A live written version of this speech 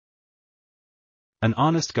An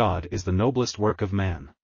honest God is the noblest work of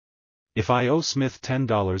man. If I owe Smith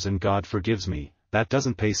 $10 and God forgives me, that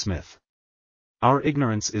doesn't pay Smith. Our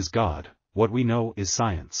ignorance is God, what we know is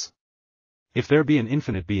science. If there be an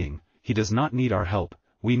infinite being, he does not need our help,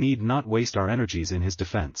 we need not waste our energies in his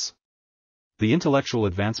defense. The intellectual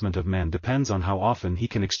advancement of man depends on how often he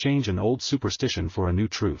can exchange an old superstition for a new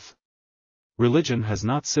truth. Religion has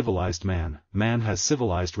not civilized man, man has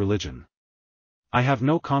civilized religion. I have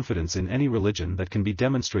no confidence in any religion that can be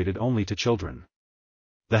demonstrated only to children.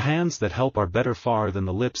 The hands that help are better far than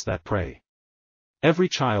the lips that pray. Every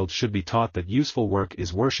child should be taught that useful work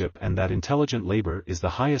is worship and that intelligent labor is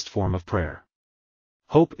the highest form of prayer.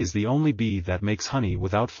 Hope is the only bee that makes honey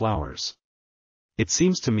without flowers. It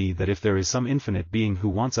seems to me that if there is some infinite being who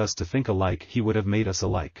wants us to think alike, he would have made us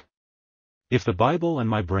alike. If the Bible and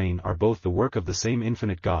my brain are both the work of the same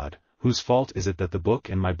infinite God, whose fault is it that the book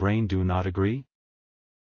and my brain do not agree?